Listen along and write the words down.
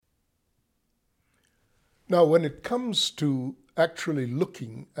Now, when it comes to actually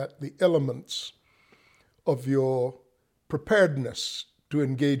looking at the elements of your preparedness to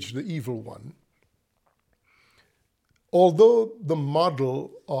engage the evil one, although the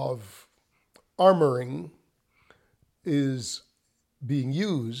model of armoring is being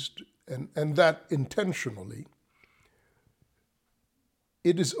used, and that intentionally,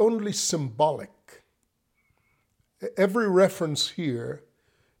 it is only symbolic. Every reference here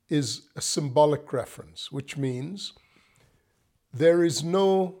is a symbolic reference, which means there is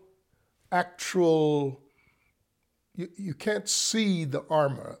no actual, you can't see the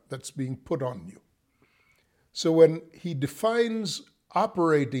armor that's being put on you. So when he defines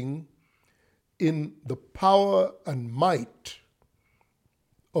operating in the power and might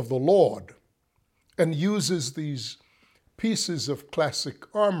of the Lord and uses these pieces of classic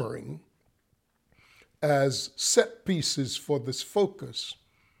armoring as set pieces for this focus,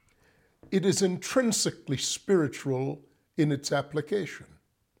 it is intrinsically spiritual in its application.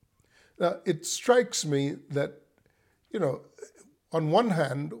 Now, it strikes me that, on one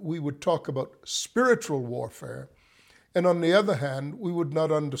hand, we would talk about spiritual warfare, and on the other hand, we would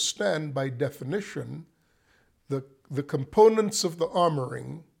not understand by definition the components of the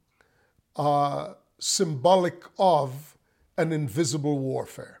armoring are symbolic of an invisible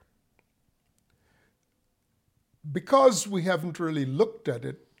warfare. Because we haven't really looked at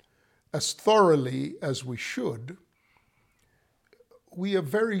it as thoroughly as we should, we are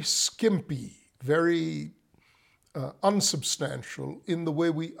very skimpy, very unsubstantial in the way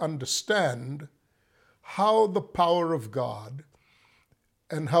we understand how the power of God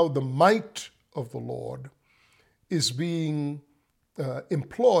and how the might of the Lord is being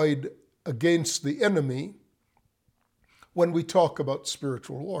employed against the enemy when we talk about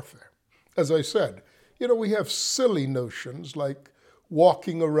spiritual warfare. As I said, we have silly notions like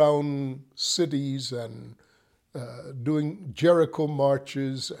walking around cities and doing Jericho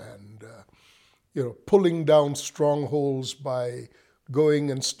marches and pulling down strongholds by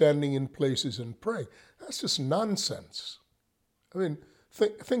going and standing in places and praying. That's just nonsense. I mean,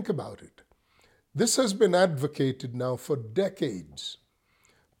 think about it. This has been advocated now for decades.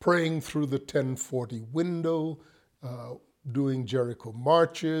 Praying through the 1040 window, doing Jericho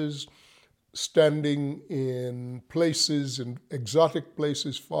marches, standing in places, in exotic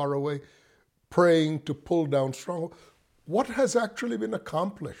places far away, praying to pull down strongholds. What has actually been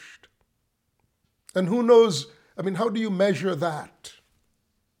accomplished? And who knows, how do you measure that?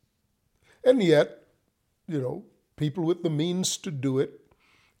 And yet, people with the means to do it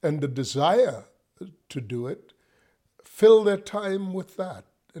and the desire to do it fill their time with that.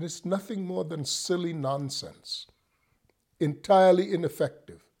 And it's nothing more than silly nonsense, entirely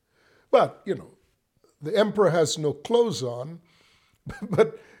ineffective. But, the emperor has no clothes on,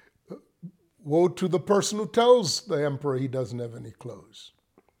 but woe to the person who tells the emperor he doesn't have any clothes.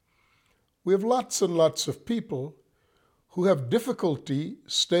 We have lots and lots of people who have difficulty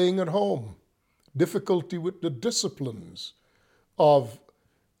staying at home, difficulty with the disciplines of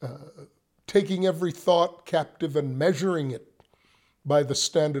taking every thought captive and measuring it by the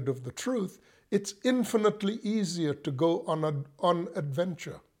standard of the truth. It's infinitely easier to go on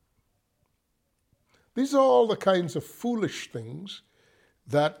adventure. These are all the kinds of foolish things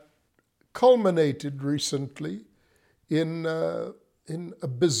that culminated recently in a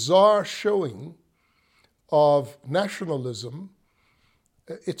bizarre showing of nationalism.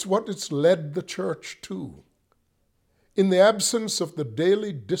 It's what it's led the church to. In the absence of the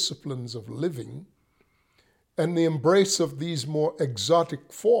daily disciplines of living and the embrace of these more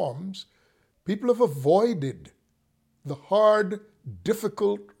exotic forms, people have avoided the hard,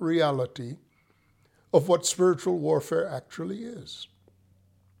 difficult reality of what spiritual warfare actually is.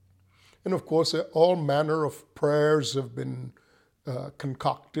 And of course, all manner of prayers have been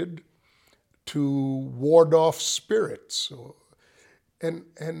concocted to ward off spirits. And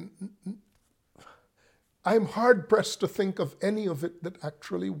I'm hard-pressed to think of any of it that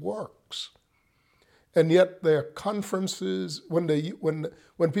actually works. And yet there are conferences, when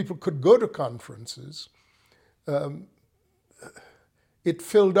people could go to conferences, it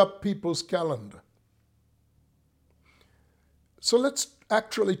filled up people's calendar. So let's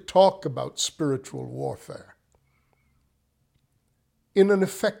actually talk about spiritual warfare in an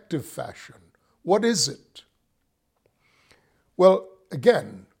effective fashion. What is it? Well,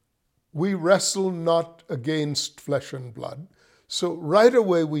 again, we wrestle not against flesh and blood. So right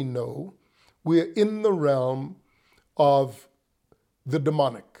away we know we're in the realm of the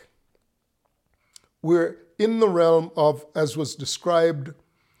demonic. We're in the realm of, as was described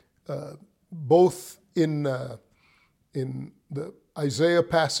both in the Isaiah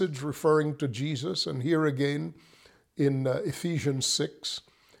passage referring to Jesus, and here again in Ephesians 6,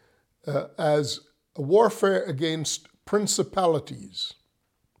 as a warfare against principalities,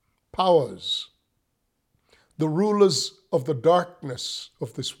 powers, the rulers of the darkness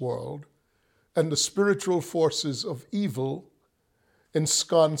of this world, and the spiritual forces of evil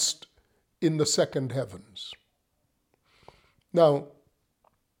ensconced in the second heavens. Now,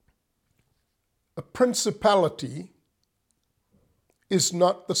 a principality is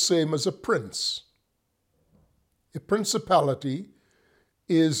not the same as a prince. A principality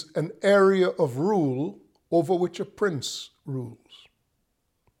is an area of rule over which a prince rules.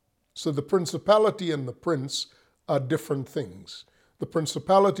 So the principality and the prince are different things. The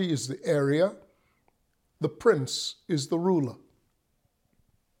principality is the area, the prince is the ruler.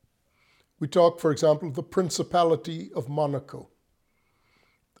 We talk, for example, of the Principality of Monaco,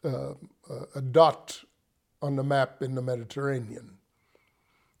 a dot on the map in the Mediterranean.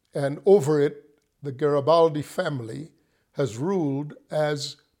 And over it, the Garibaldi family has ruled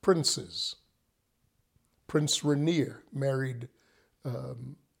as princes. Prince Rainier married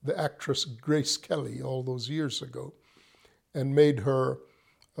the actress Grace Kelly all those years ago and made her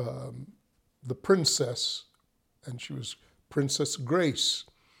the princess, and she was Princess Grace,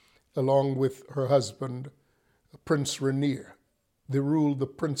 along with her husband, Prince Rainier. They ruled the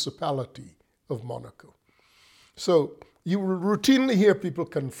Principality of Monaco. So you routinely hear people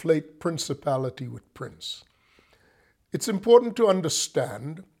conflate principality with prince. It's important to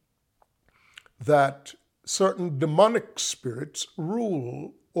understand that certain demonic spirits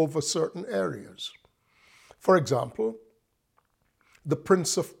rule over certain areas. For example, the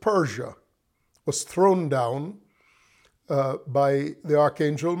Prince of Persia was thrown down by the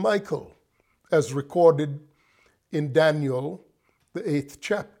Archangel Michael, as recorded in Daniel, the 8th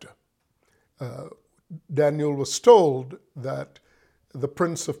chapter. Daniel was told that the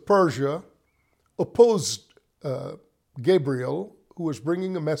Prince of Persia opposed Gabriel, who was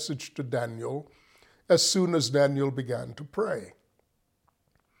bringing a message to Daniel, as soon as Daniel began to pray.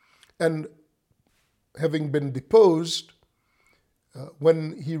 And having been deposed,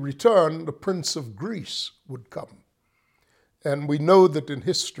 when he returned, the Prince of Greece would come. And we know that in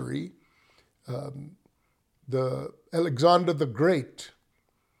history, the Alexander the Great,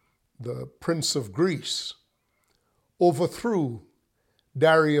 the Prince of Greece, overthrew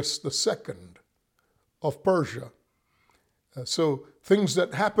Darius II of Persia. So things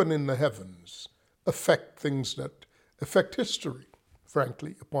that happen in the heavens affect things that affect history,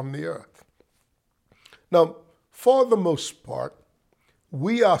 frankly, upon the earth. Now, for the most part,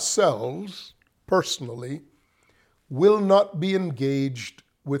 we ourselves, personally, will not be engaged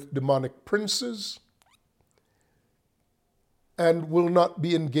with demonic princes and will not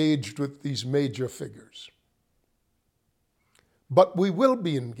be engaged with these major figures. But we will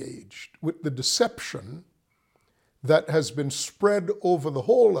be engaged with the deception that has been spread over the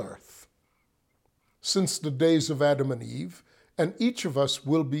whole earth since the days of Adam and Eve, and each of us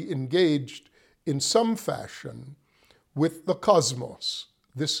will be engaged in some fashion with the cosmos,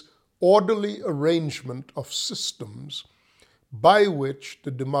 this orderly arrangement of systems by which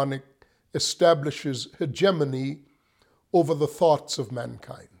the demonic establishes hegemony over the thoughts of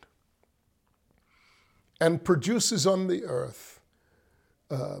mankind and produces on the earth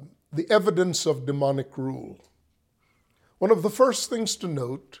the evidence of demonic rule. One of the first things to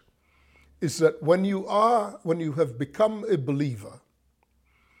note is that when you have become a believer,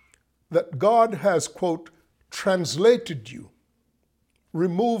 that God has, quote, translated you,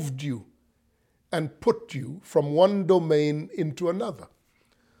 removed you, and put you from one domain into another.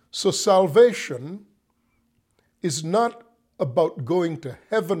 So salvation is not about going to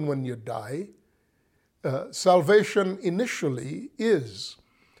heaven when you die. Salvation initially is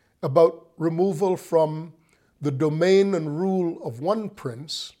about removal from the domain and rule of one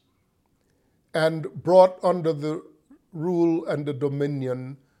prince and brought under the rule and the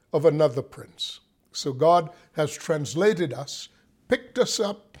dominion of another prince. So God has translated us, picked us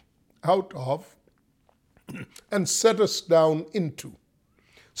up out of, and set us down into.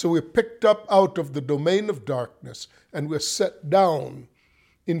 So we're picked up out of the domain of darkness and we're set down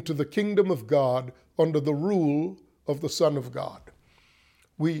into the kingdom of God under the rule of the Son of God.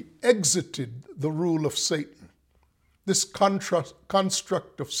 We exited the rule of Satan, this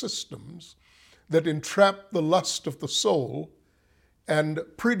construct of systems that entrapped the lust of the soul and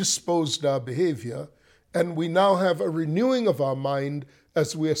predisposed our behavior, and we now have a renewing of our mind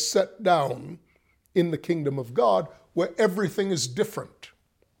as we are set down in the kingdom of God, where everything is different.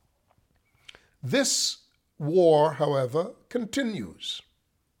 This war, however, continues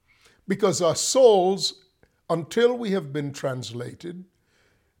because our souls until we have been translated,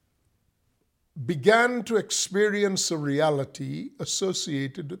 began to experience a reality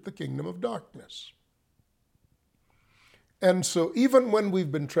associated with the kingdom of darkness. And so even when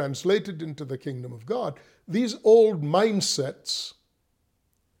we've been translated into the kingdom of God, these old mindsets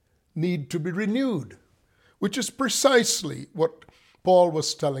need to be renewed, which is precisely what Paul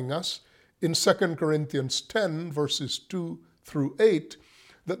was telling us in 2 Corinthians 10, verses 2 through 8,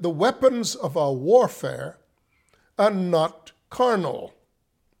 that the weapons of our warfare are not carnal,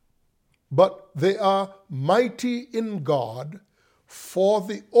 but they are mighty in God for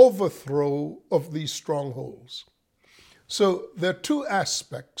the overthrow of these strongholds. So there are two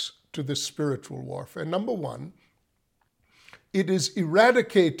aspects to this spiritual warfare. Number one, it is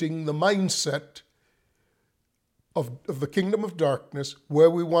eradicating the mindset of the kingdom of darkness where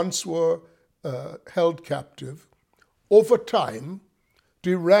we once were held captive over time,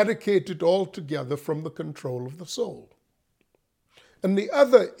 to eradicate it altogether from the control of the soul. And the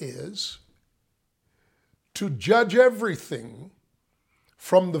other is to judge everything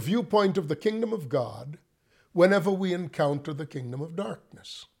from the viewpoint of the kingdom of God whenever we encounter the kingdom of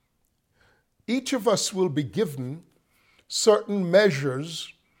darkness. Each of us will be given certain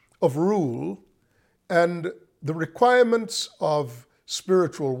measures of rule, and the requirements of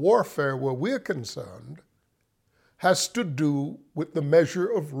spiritual warfare where we're concerned has to do with the measure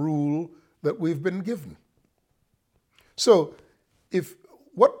of rule that we've been given. So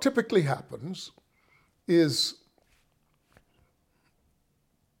what typically happens is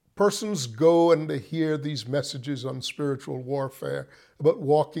persons go and they hear these messages on spiritual warfare about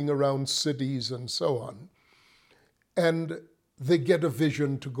walking around cities and so on, and they get a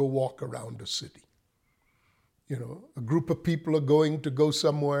vision to go walk around a city. You know, a group of people are going to go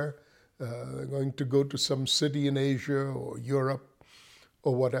somewhere, they're going to go to some city in Asia or Europe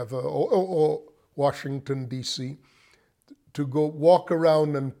or whatever, or Washington, D.C., to go walk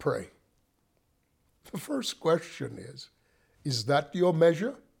around and pray. The first question is that your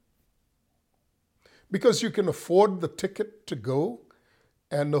measure? Because you can afford the ticket to go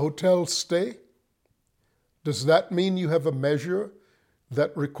and the hotel stay, does that mean you have a measure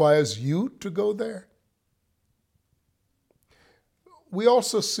that requires you to go there? We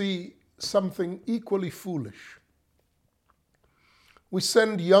also see something equally foolish. We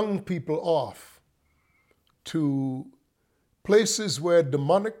send young people off to places where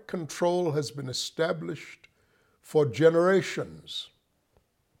demonic control has been established for generations.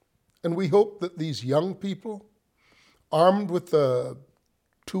 And we hope that these young people, armed with a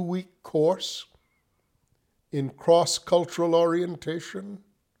 2-week course in cross-cultural orientation,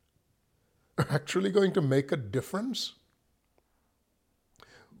 are actually going to make a difference.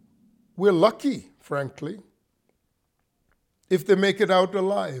 We're lucky, frankly, if they make it out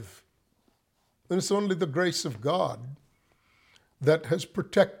alive. And it's only the grace of God that has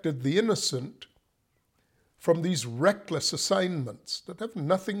protected the innocent from these reckless assignments that have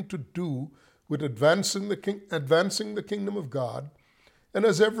nothing to do with advancing the kingdom of God, and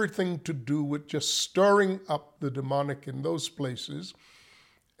has everything to do with just stirring up the demonic in those places.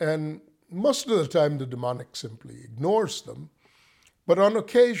 And most of the time the demonic simply ignores them, but on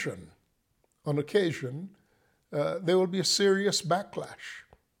occasion, there will be a serious backlash.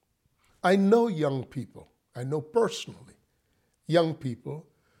 I know young people, I know personally, young people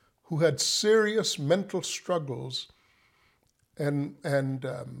who had serious mental struggles and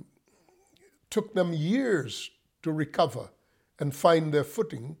took them years to recover and find their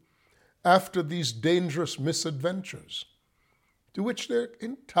footing after these dangerous misadventures, to which they're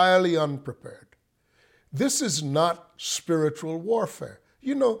entirely unprepared. This is not spiritual warfare.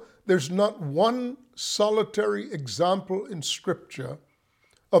 You know, there's not one solitary example in Scripture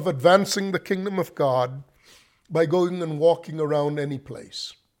of advancing the kingdom of God by going and walking around any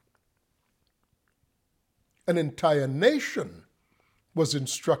place. An entire nation was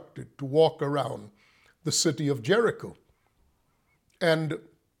instructed to walk around the city of Jericho and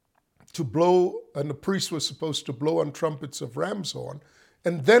the priest was supposed to blow on trumpets of ram's horn,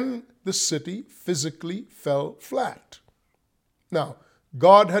 and then the city physically fell flat. Now,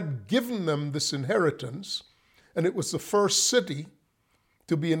 God had given them this inheritance, and it was the first city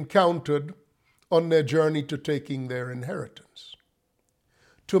to be encountered on their journey to taking their inheritance.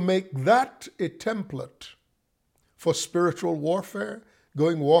 To make that a template for spiritual warfare,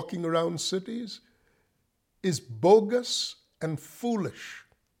 walking around cities, is bogus and foolish.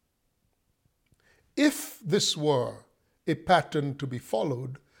 If this were a pattern to be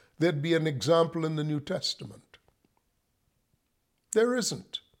followed, there'd be an example in the New Testament. There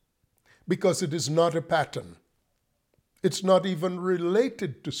isn't, because it is not a pattern. It's not even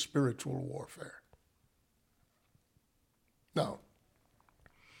related to spiritual warfare. Now,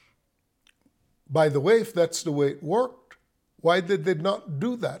 by the way, if that's the way it worked, why did they not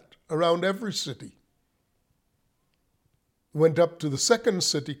do that around every city? Went up to the second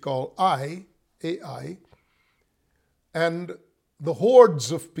city called Ai, Ai, and the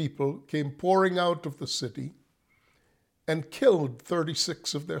hordes of people came pouring out of the city and killed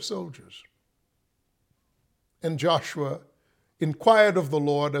 36 of their soldiers. And Joshua inquired of the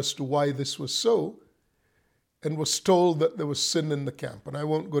Lord as to why this was so, and was told that there was sin in the camp. And I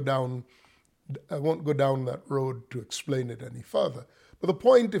won't go down that road to explain it any further. But the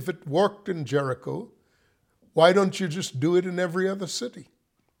point, if it worked in Jericho, why don't you just do it in every other city?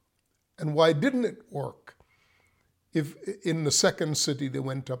 And why didn't it work if in the second city they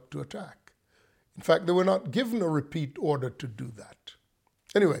went up to attack? In fact, they were not given a repeat order to do that.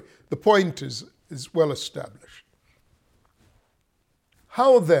 Anyway, the point is well established.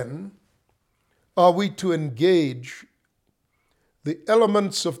 How then are we to engage the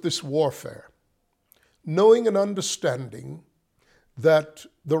elements of this warfare, knowing and understanding that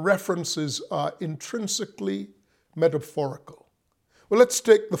the references are intrinsically metaphorical? Well, let's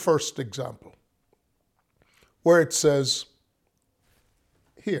take the first example, where it says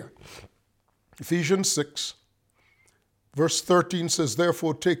here, Ephesians 6, verse 13 says,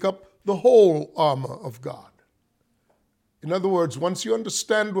 "Therefore take up the whole armor of God." In other words, once you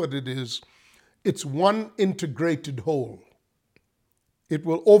understand what it is, it's one integrated whole. It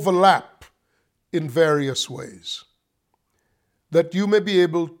will overlap in various ways, that you may be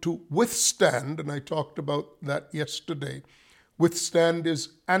able to withstand, and I talked about that yesterday. Withstand is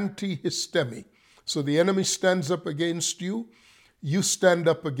antihistemi. So the enemy stands up against you, you stand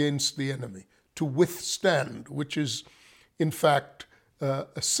up against the enemy. To withstand, which is in fact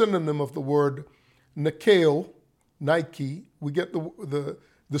a synonym of the word Nikeo, Nike. We get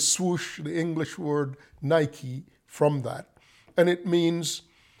the swoosh, the English word Nike, from that. And it means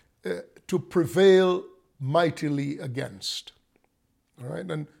to prevail mightily against. All right,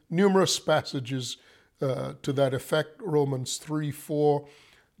 and numerous passages to that effect, Romans 3:4,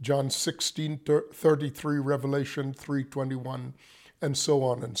 John 16:33, Revelation 3:21, and so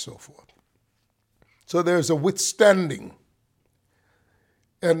on and so forth. So there's a withstanding.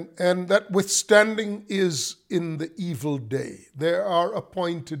 And that withstanding is in the evil day. There are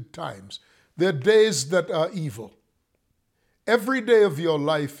appointed times. There are days that are evil. Every day of your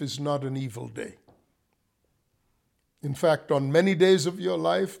life is not an evil day. In fact, on many days of your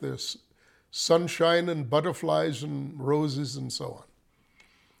life, there's sunshine and butterflies and roses and so on.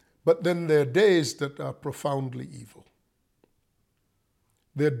 But then there are days that are profoundly evil.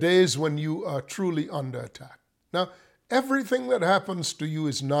 There are days when you are truly under attack. Now, everything that happens to you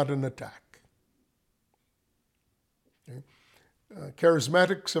is not an attack. Okay?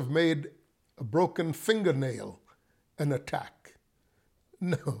 Charismatics have made a broken fingernail an attack.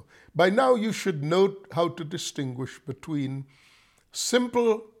 No. By now you should know how to distinguish between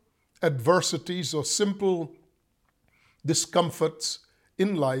simple adversities or simple discomforts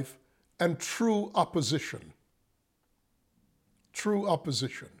in life and true opposition. True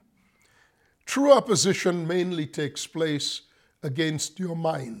opposition. True opposition mainly takes place against your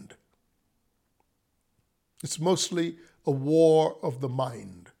mind. It's mostly a war of the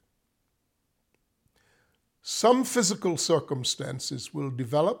mind. Some physical circumstances will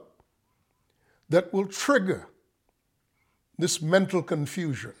develop that will trigger this mental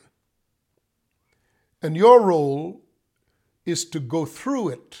confusion. And your role is to go through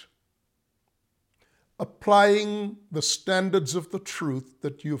it, applying the standards of the truth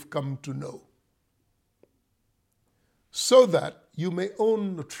that you've come to know, so that you may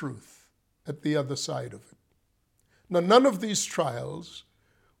own the truth at the other side of it. Now, none of these trials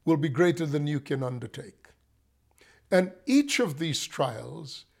will be greater than you can undertake. And each of these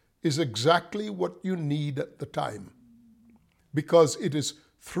trials is exactly what you need at the time, because it is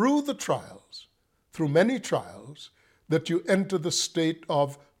through the trials, through many trials, that you enter the state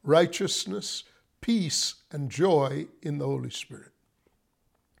of righteousness, peace, and joy in the Holy Spirit.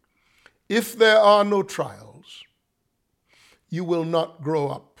 If there are no trials, you will not grow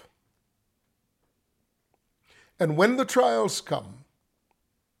up. And when the trials come,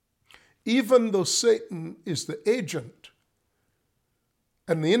 even though Satan is the agent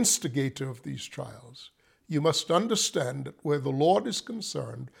and the instigator of these trials, you must understand that where the Lord is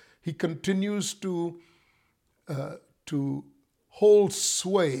concerned, he continues to hold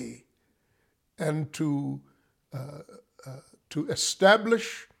sway and to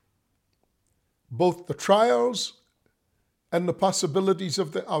establish both the trials and the possibilities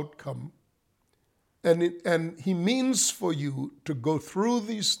of the outcome. And he means for you to go through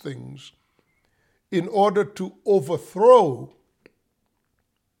these things in order to overthrow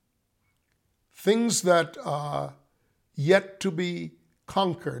things that are yet to be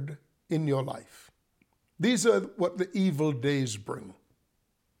conquered in your life. These are what the evil days bring.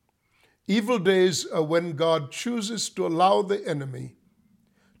 Evil days are when God chooses to allow the enemy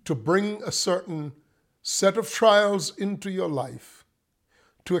to bring a certain set of trials into your life,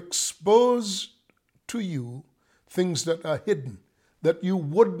 to expose to you things that are hidden, that you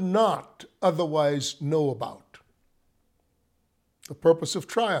would not otherwise know about. The purpose of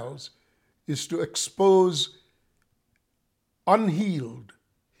trials is to expose unhealed,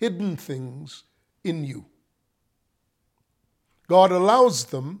 hidden things in you. God allows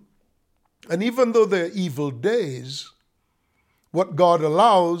them, and even though they're evil days, what God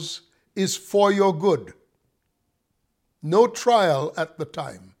allows is for your good. No trial at the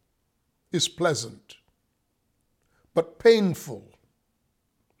time is pleasant, but painful.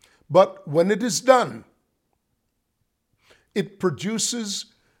 But when it is done, it produces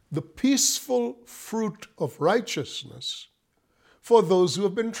the peaceful fruit of righteousness for those who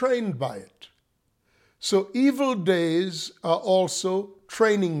have been trained by it. So evil days are also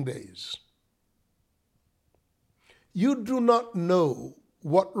training days. You do not know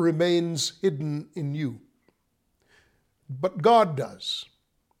what remains hidden in you, but God does.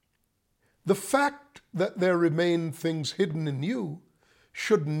 The fact that there remain things hidden in you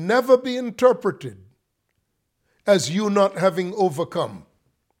should never be interpreted as you not having overcome.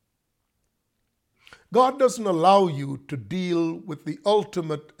 God doesn't allow you to deal with the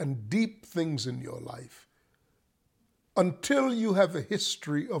ultimate and deep things in your life until you have a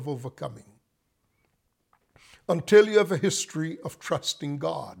history of overcoming, until you have a history of trusting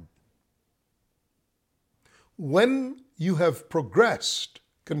God. When you have progressed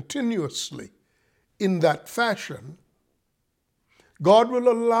continuously in that fashion, God will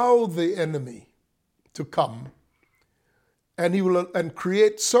allow the enemy to come, and he will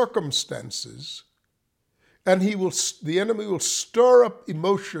create circumstances, and the enemy will stir up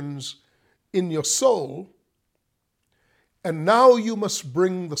emotions in your soul, and now you must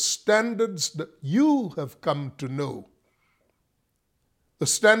bring the standards that you have come to know, the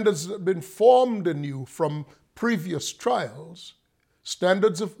standards that have been formed in you from previous trials,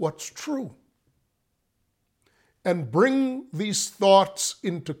 standards of what's true, and bring these thoughts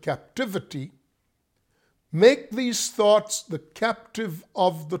into captivity. Make these thoughts the captive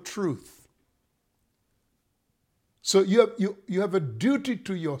of the truth. So you have a duty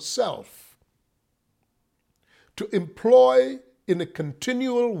to yourself to employ in a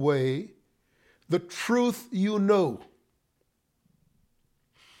continual way the truth you know.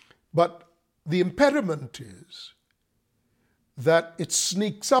 But the impediment is that it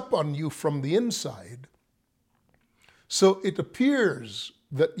sneaks up on you from the inside. So it appears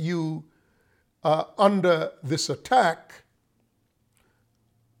that you are under this attack,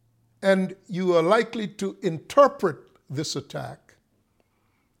 and you are likely to interpret this attack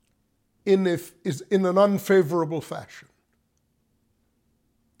in an unfavorable fashion.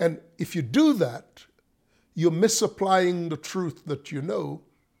 And if you do that, you're misapplying the truth that you know,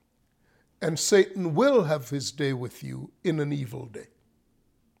 and Satan will have his day with you in an evil day.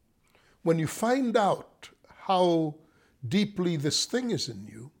 When you find out how deeply this thing is in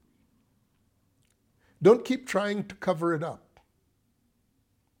you, don't keep trying to cover it up.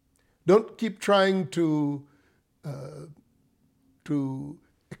 Don't keep trying to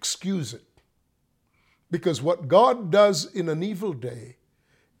excuse it. Because what God does in an evil day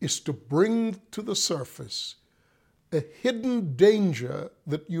is to bring to the surface a hidden danger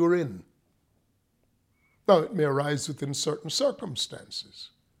that you're in. Now, it may arise within certain circumstances,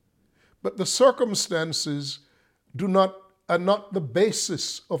 but the circumstances are not the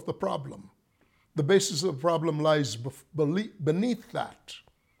basis of the problem. The basis of the problem lies beneath that.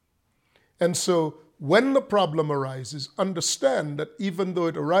 And so when the problem arises, understand that even though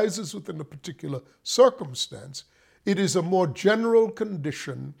it arises within a particular circumstance, it is a more general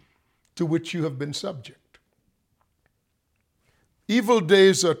condition to which you have been subject. Evil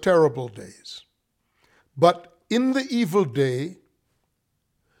days are terrible days. But in the evil day,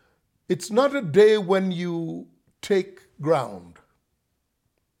 it's not a day when you take ground.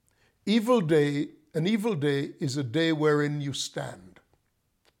 An evil day is a day wherein you stand.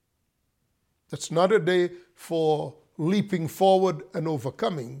 That's not a day for leaping forward and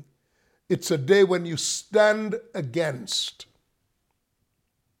overcoming. It's a day when you stand against.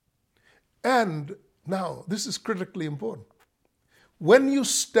 And now, this is critically important. When you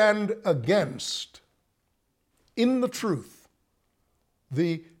stand against, in the truth,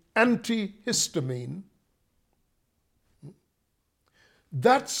 the antihistamine,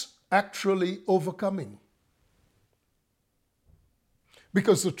 that's actually overcoming.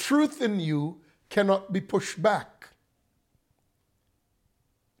 Because the truth in you cannot be pushed back.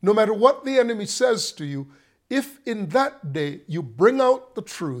 No matter what the enemy says to you, if in that day you bring out the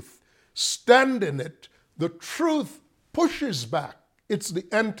truth, stand in it, the truth pushes back. It's the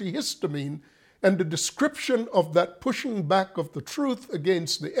antihistamine, and the description of that pushing back of the truth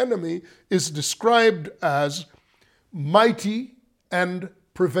against the enemy is described as mighty and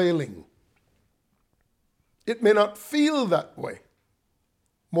prevailing. It may not feel that way.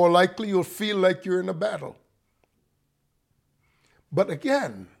 More likely you'll feel like you're in a battle. But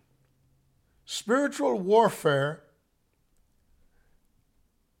again, spiritual warfare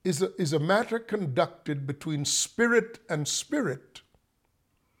is a matter conducted between spirit and spirit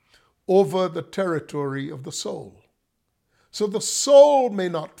over the territory of the soul. So the soul may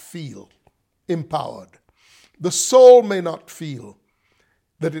not feel empowered. The soul may not feel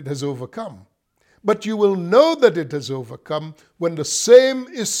that it has overcome. But you will know that it has overcome when the same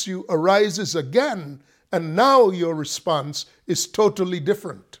issue arises again, and now your response is totally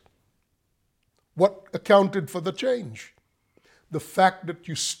different. What accounted for the change? The fact that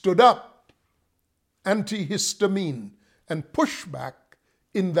you stood up, antihistamine, and pushback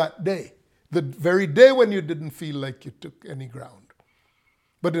in that day. The very day when you didn't feel like you took any ground.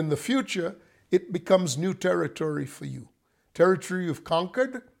 But in the future, it becomes new territory for you. Territory you've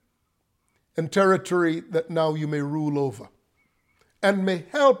conquered, and territory that now you may rule over and may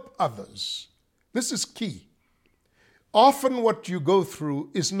help others. This is key. Often what you go through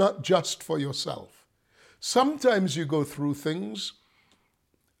is not just for yourself. Sometimes you go through things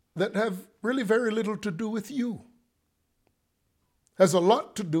that have really very little to do with you. Has a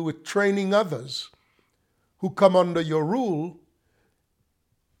lot to do with training others who come under your rule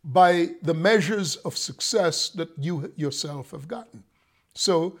by the measures of success that you yourself have gotten.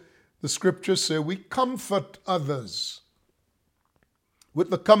 So the scriptures say we comfort others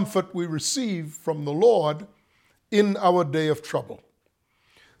with the comfort we receive from the Lord in our day of trouble.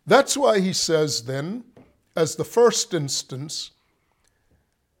 That's why he says then, as the first instance,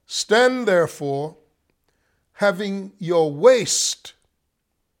 stand therefore, having your waist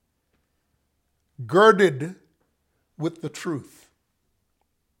girded with the truth.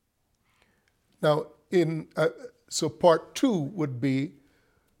 Now, so part 2 would be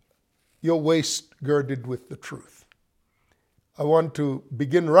your waist girded with the truth. I want to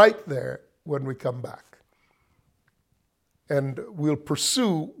begin right there when we come back. And we'll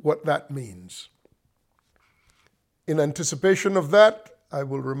pursue what that means. In anticipation of that, I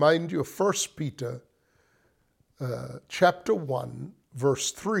will remind you of 1 Peter chapter 1,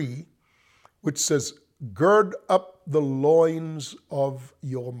 verse 3, which says, gird up the loins of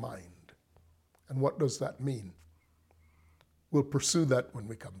your mind. And what does that mean? We'll pursue that when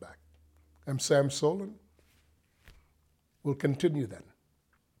we come back. I'm Sam Solon. We'll continue then.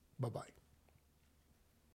 Bye-bye.